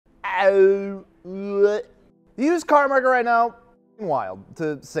The used car market right now, wild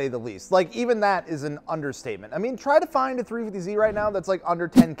to say the least. Like, even that is an understatement. I mean, try to find a 350Z right now that's like under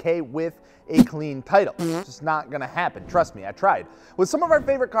 10K with a clean title. It's just not gonna happen. Trust me, I tried. With some of our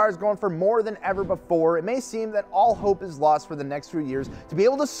favorite cars going for more than ever before, it may seem that all hope is lost for the next few years to be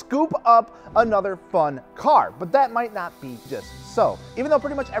able to scoop up another fun car, but that might not be just so. Even though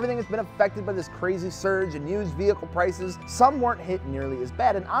pretty much everything has been affected by this crazy surge in used vehicle prices, some weren't hit nearly as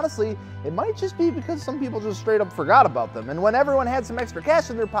bad, and honestly, it might just be because some people just straight up forgot about them. And when everyone had some extra cash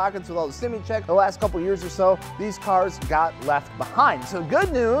in their pockets with all the stimmy check the last couple years or so, these cars got left behind. So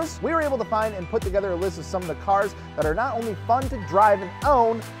good news, we were able to find and put together a list of some of the cars that are not only fun to drive and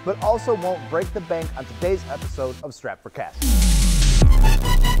own, but also won't break the bank on today's episode of Strapped for Cash.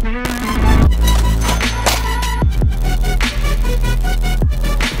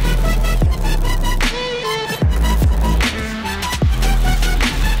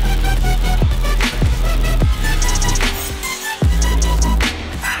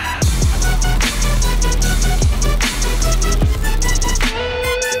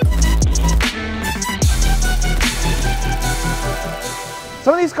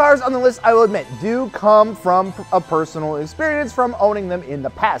 Some of these cars on the list, I will admit, do come from a personal experience from owning them in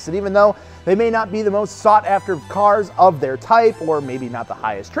the past. And even though they may not be the most sought after cars of their type, or maybe not the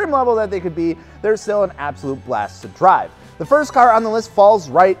highest trim level that they could be, they're still an absolute blast to drive. The first car on the list falls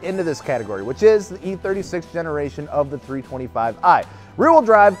right into this category, which is the E36 generation of the 325i. Rear-wheel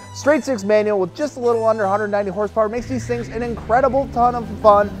drive, straight six manual with just a little under 190 horsepower makes these things an incredible ton of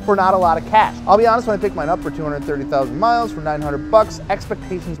fun for not a lot of cash. I'll be honest, when I picked mine up for 230,000 miles for 900 bucks,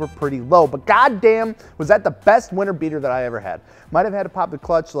 expectations were pretty low, but goddamn, was that the best winter beater that I ever had. Might have had to pop the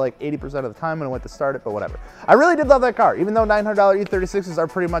clutch like 80% of the time when I went to start it, but whatever. I really did love that car, even though $900 E36s are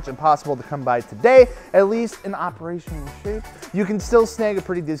pretty much impossible to come by today, at least in operational shape. You can still snag a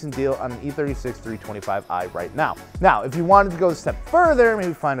pretty decent deal on an E36 325i right now. Now, if you wanted to go a step further,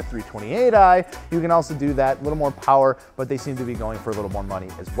 maybe find a 328i, you can also do that, a little more power, but they seem to be going for a little more money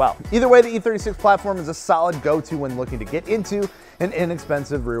as well. Either way, the E36 platform is a solid go-to when looking to get into an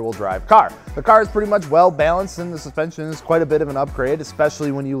inexpensive rear-wheel drive car. The car is pretty much well balanced and the suspension is quite a bit of an upgrade,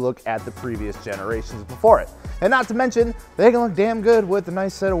 especially when you look at the previous generations before it. And not to mention, they can look damn good with a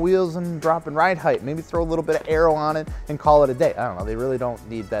nice set of wheels and drop in ride height. Maybe throw a little bit of aero on it and call it a day. I don't know, they really don't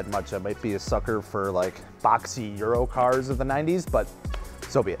need that much. I might be a sucker for like boxy Euro cars of the 90s, but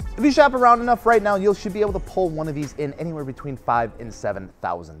so be it. If you shop around enough right now, you should be able to pull one of these in anywhere between $5,000 and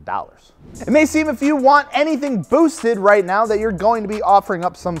 $7,000. It may seem, if you want anything boosted right now, that you're going to be offering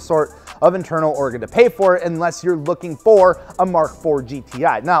up some sort of internal organ to pay for it, unless you're looking for a Mark IV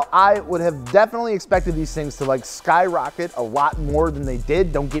GTI. Now, I would have definitely expected these things to like skyrocket a lot more than they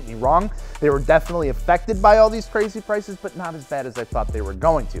did, don't get me wrong. They were definitely affected by all these crazy prices, but not as bad as I thought they were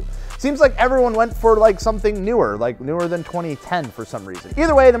going to. Seems like everyone went for like something newer, like newer than 2010 for some reason.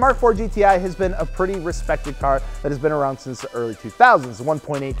 Either way, the Mark IV GTI has been a pretty respected car that has been around since the early 2000s. The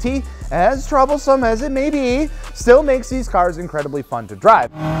 1.8T, as troublesome as it may be, still makes these cars incredibly fun to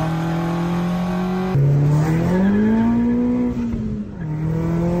drive.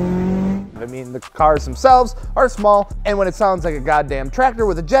 I mean, the cars themselves are small, and when it sounds like a goddamn tractor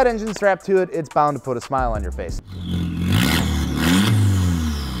with a jet engine strapped to it, it's bound to put a smile on your face.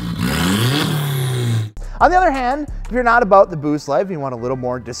 On the other hand, if you're not about the boost life, you want a little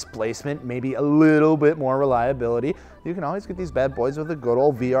more displacement, maybe a little bit more reliability, you can always get these bad boys with a good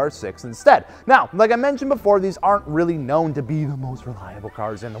old VR6 instead. Now, like I mentioned before, these aren't really known to be the most reliable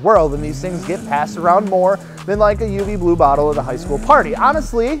cars in the world, and these things get passed around more than like a UV blue bottle at a high school party.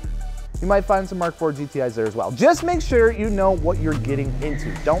 Honestly, you might find some Mark IV GTIs there as well. Just make sure you know what you're getting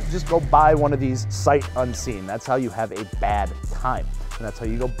into. Don't just go buy one of these sight unseen. That's how you have a bad time. And that's how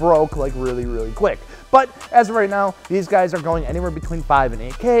you go broke like really, really quick. But as of right now, these guys are going anywhere between 5 and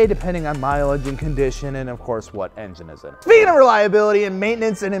 8K, depending on mileage and condition, and of course what engine is in. Speaking of reliability and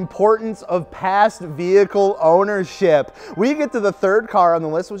maintenance and importance of past vehicle ownership, we get to the third car on the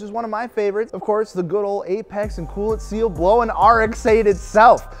list, which is one of my favorites. Of course, the good old Apex and Coolant Seal blowing RX8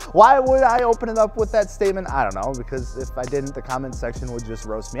 itself. Why would I open it up with that statement? I don't know, because if I didn't, the comment section would just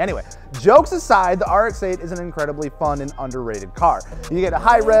roast me. Anyway, jokes aside, the RX8 is an incredibly fun and underrated car. You get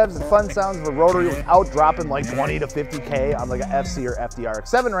high revs and fun sounds of a rotary without dropping like 20 to 50K on like a FC or FD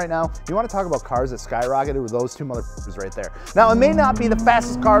RX7 right now. You want to talk about cars that skyrocketed with those two motherfuckers right there. Now, it may not be the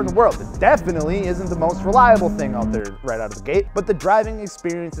fastest car in the world. It definitely isn't the most reliable thing out there right out of the gate, but the driving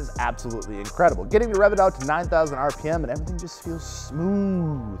experience is absolutely incredible. Getting to rev it out to 9,000 RPM and everything just feels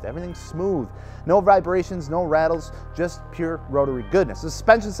smooth. Everything's smooth. No vibrations, no rattles, just pure rotary goodness. The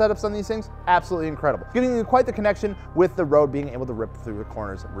suspension setups on these things, absolutely incredible. Giving you quite the connection with the road, being able to rip through the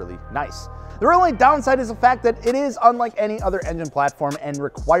corners really nice. The real only downside is the fact that it is unlike any other engine platform and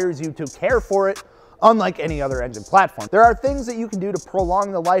requires you to care for it unlike any other engine platform. There are things that you can do to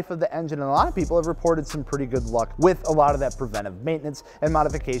prolong the life of the engine, and a lot of people have reported some pretty good luck with a lot of that preventive maintenance and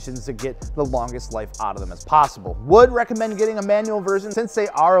modifications to get the longest life out of them as possible. Would recommend getting a manual version since they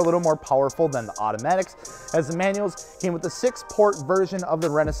are a little more powerful than the automatics, as the manuals came with a 6-port version of the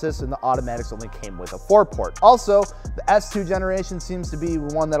Renesis and the automatics only came with a 4-port. Also, the S2 generation seems to be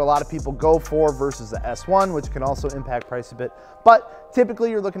one that a lot of people go for versus the S1, which can also impact price a bit, but typically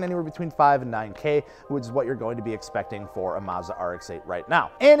you're looking anywhere between 5 and 9K, which is what you're going to be expecting for a Mazda RX8 right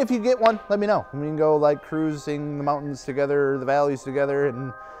now. And if you get one, let me know. We can go like cruising the mountains together, the valleys together,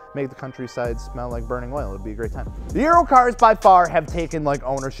 and make the countryside smell like burning oil. It'd be a great time. The Euro cars by far have taken like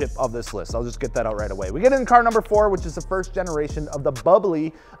ownership of this list. I'll just get that out right away. We get in car number 4, which is the first generation of the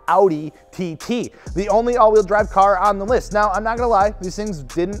bubbly Audi TT, the only all-wheel drive car on the list. Now, I'm not gonna lie, these things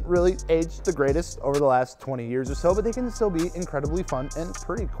didn't really age the greatest over the last 20 years or so, but they can still be incredibly fun and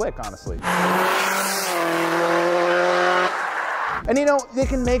pretty quick, honestly. And you know, they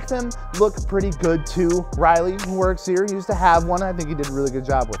can make them look pretty good too. Riley, who works here, used to have one. I think he did a really good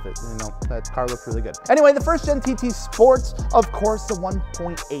job with it. You know, that car looked really good. Anyway, the first gen TT sports, of course, the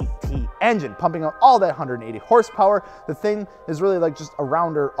 1.8T engine, pumping out all that 180 horsepower. The thing is really like just a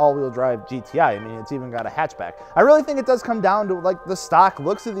rounder all-wheel drive GTI. I mean, it's even got a hatchback. I really think it does come down to like the stock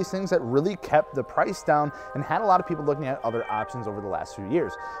looks of these things that really kept the price down and had a lot of people looking at other options over the last few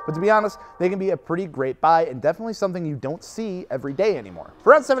years. But to be honest, they can be a pretty great buy and definitely something you don't see every day anymore.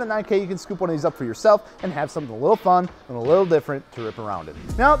 For around 7 to 9K, you can scoop one of these up for yourself and have something a little fun and a little different to rip around in.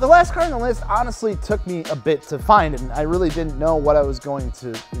 Now, the last car on the list honestly took me a bit to find, and I really didn't know what I was going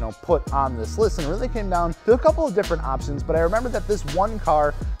to, put on this list, and it really came down to a couple of different options, but I remember that this one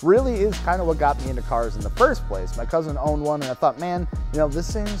car really is kind of what got me into cars in the first place. My cousin owned one, and I thought, man,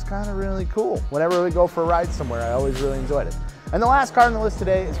 this thing's kind of really cool. Whenever we go for a ride somewhere, I always really enjoyed it. And the last car on the list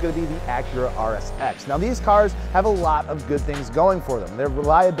today is going to be the Acura RSX. Now, these cars have a lot of good things going for them. Their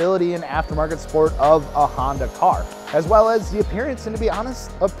reliability and aftermarket support of a Honda car, as well as the appearance and, to be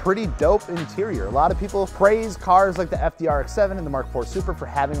honest, a pretty dope interior. A lot of people praise cars like the RX8 and the Mark IV Super for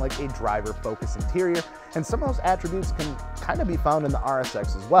having like a driver-focused interior, and some of those attributes can kind of be found in the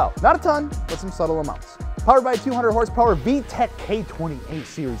RSX as well. Not a ton, but some subtle amounts. Powered by a 200 horsepower VTEC K28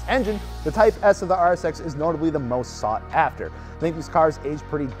 series engine, the Type S of the RSX is notably the most sought after. I think these cars age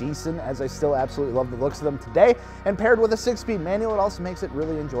pretty decent, as I still absolutely love the looks of them today, and paired with a 6-speed manual, it also makes it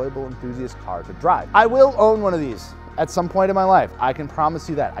really enjoyable enthusiast car to drive. I will own one of these at some point in my life. I can promise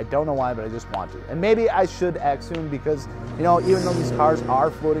you that. I don't know why, but I just want to. And maybe I should act soon because, even though these cars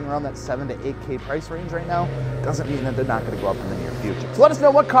are floating around that 7 to 8K price range right now, doesn't mean that they're not going to go up in the near future. So let us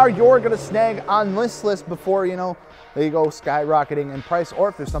know what car you're going to snag on this list before, they go skyrocketing in price, or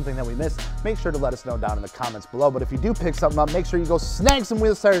if there's something that we missed, make sure to let us know down in the comments below. But if you do pick something up, make sure you go snag some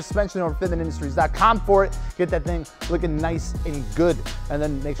wheel tire suspension over fitmentindustries.com for it. Get that thing looking nice and good. And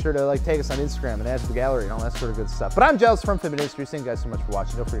then make sure to tag us on Instagram and add to the gallery and all that sort of good stuff. But I'm Giles from Fitment Industries. Thank you guys so much for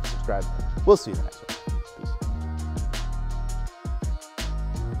watching. Don't forget to subscribe. We'll see you in the next one.